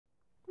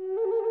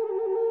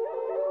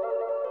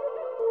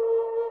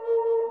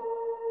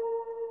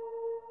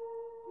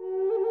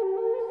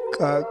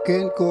The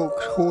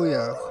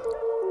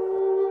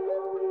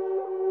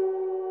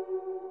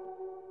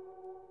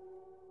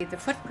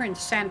Footprint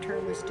Center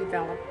was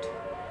developed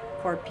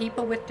for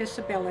people with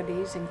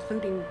disabilities,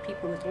 including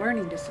people with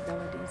learning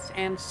disabilities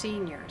and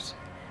seniors,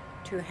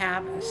 to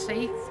have a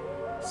safe,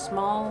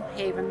 small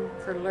haven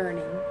for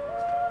learning,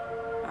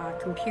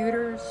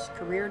 computers,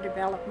 career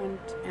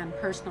development, and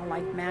personal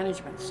life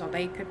management, so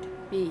they could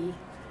be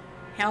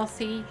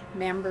healthy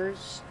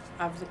members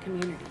of the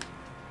community.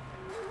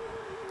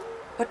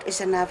 What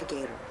is a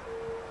Navigator?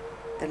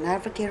 The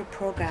Navigator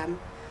program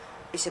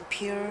is a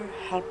peer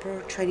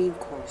helper training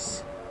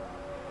course.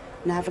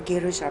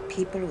 Navigators are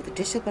people with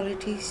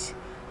disabilities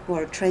who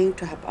are trained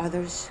to help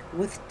others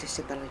with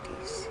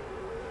disabilities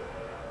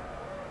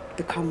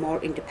become more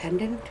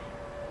independent,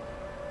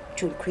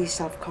 to increase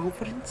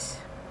self-confidence,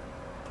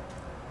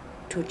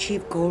 to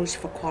achieve goals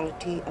for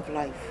quality of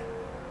life.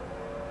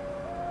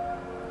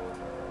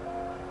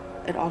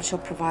 It also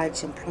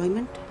provides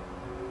employment,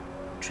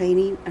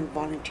 training, and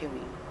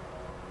volunteering.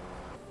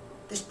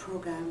 This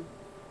program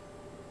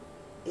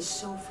is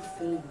so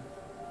fulfilling.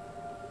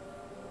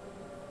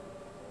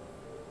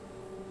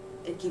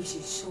 It gives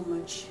you so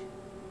much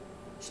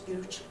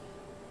spiritually,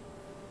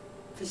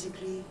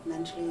 physically,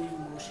 mentally,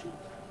 and emotionally,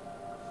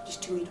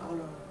 just to meet all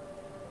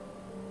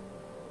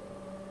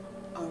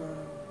our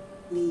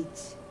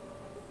needs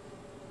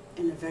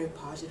in a very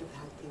positive,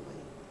 healthy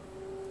way.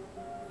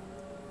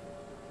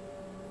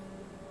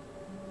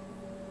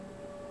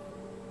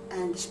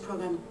 And this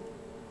program,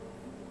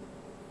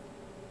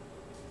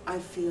 I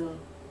feel,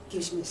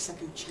 gives me a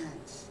second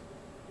chance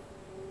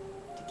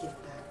to give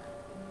back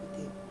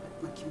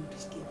what my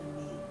community's given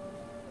me.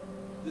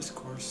 This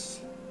course,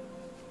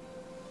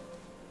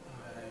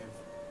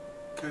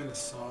 I kind of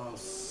saw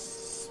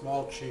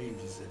small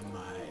changes in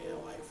my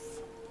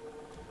life.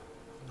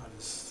 Not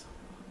as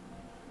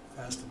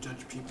fast to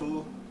judge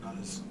people, not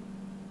as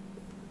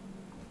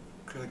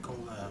critical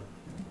to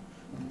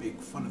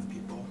make fun of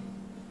people.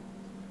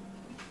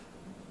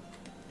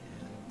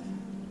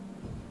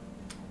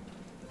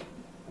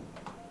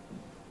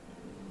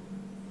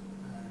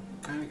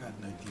 I kind of got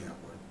an idea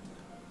what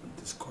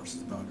this course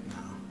is about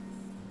now,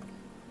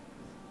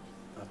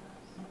 but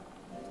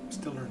I'm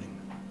still learning.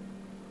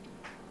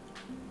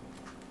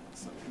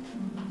 So,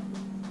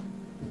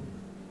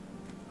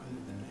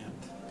 other than that,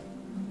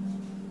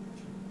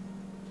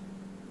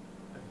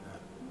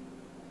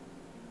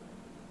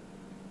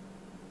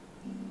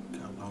 I've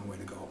got a long way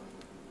to go.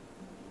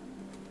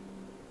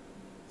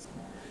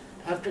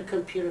 After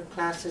computer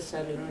classes,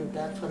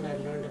 that's when I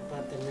learned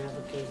about the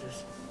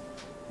Navigators.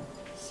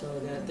 So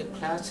the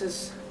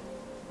classes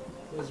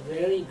was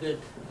very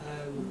good.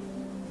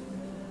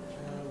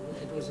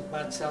 It was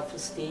about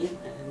self-esteem,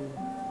 and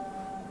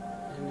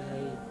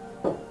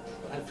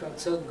I felt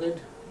so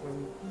good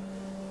from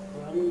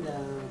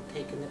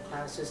taking the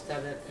classes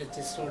that it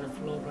just sort of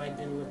flowed right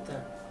in with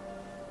the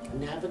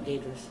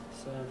Navigators.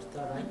 So I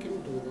thought I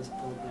can do this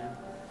program.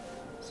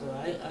 So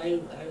I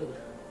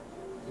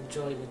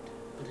enjoyed it,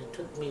 but it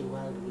took me a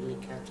while to really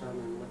catch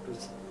on what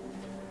was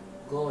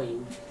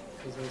going,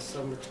 because there's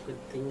so much good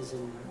things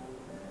in there.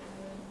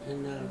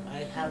 And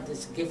I have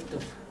this gift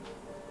of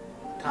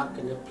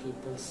talking to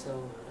people,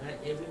 so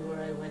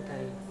everywhere I went,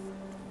 I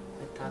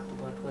talked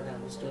about what I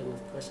was doing.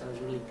 Of course, I was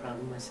really proud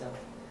of myself.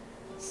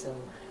 So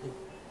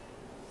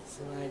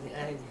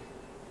I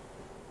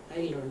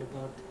learned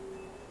about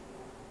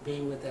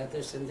being with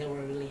others, and they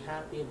were really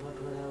happy about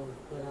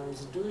what I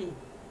was doing.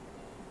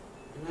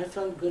 And I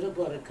felt good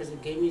about it because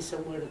it gave me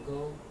somewhere to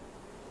go.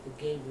 It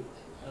gave me,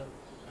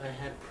 I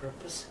had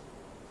purpose.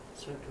 I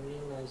started to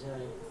realize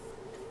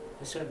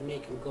I started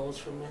making goals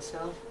for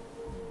myself.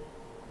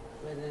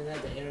 But in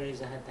other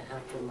areas I had to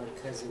help from my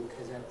cousin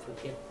because I'd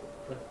forget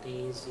what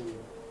days, and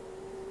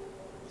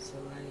so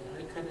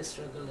I kind of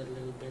struggled a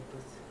little bit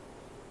with.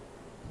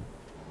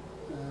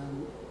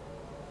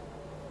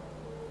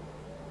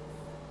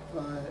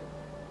 I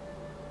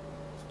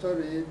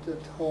studied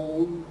at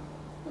home,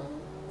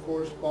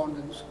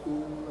 correspondence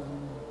school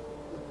and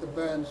at the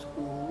band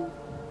school,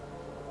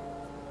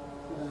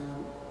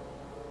 and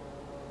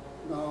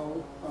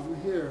now I'm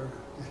here.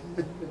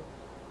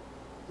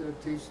 They're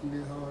teaching me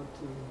how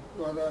to,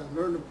 well,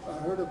 I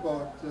heard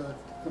about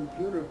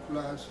computer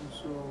classes,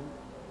 so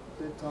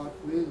they taught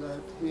me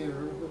that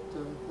here with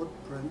the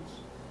footprints.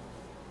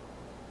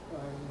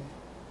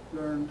 I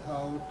learned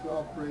how to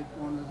operate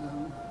one of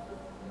them.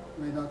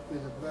 May not be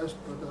the best,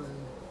 but a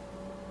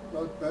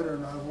lot better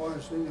than I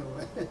was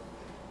anyway.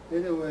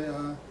 Anyway,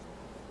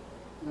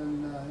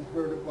 then I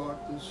heard about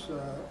this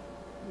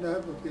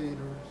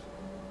Navigators.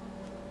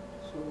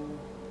 So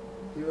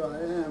here I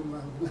am.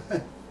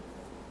 I'm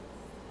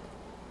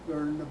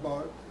learning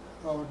about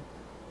how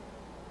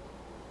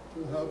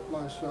to help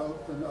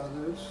myself and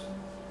others,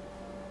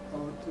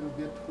 how to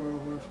get where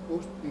we're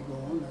supposed to be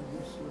going, I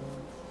guess,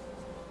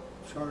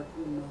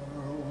 charting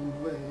our own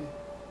way.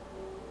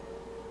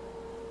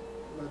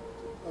 But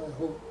I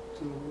hope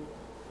to,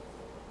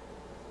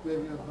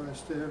 maybe if I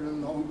stay a little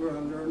longer,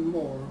 I'll learn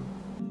more.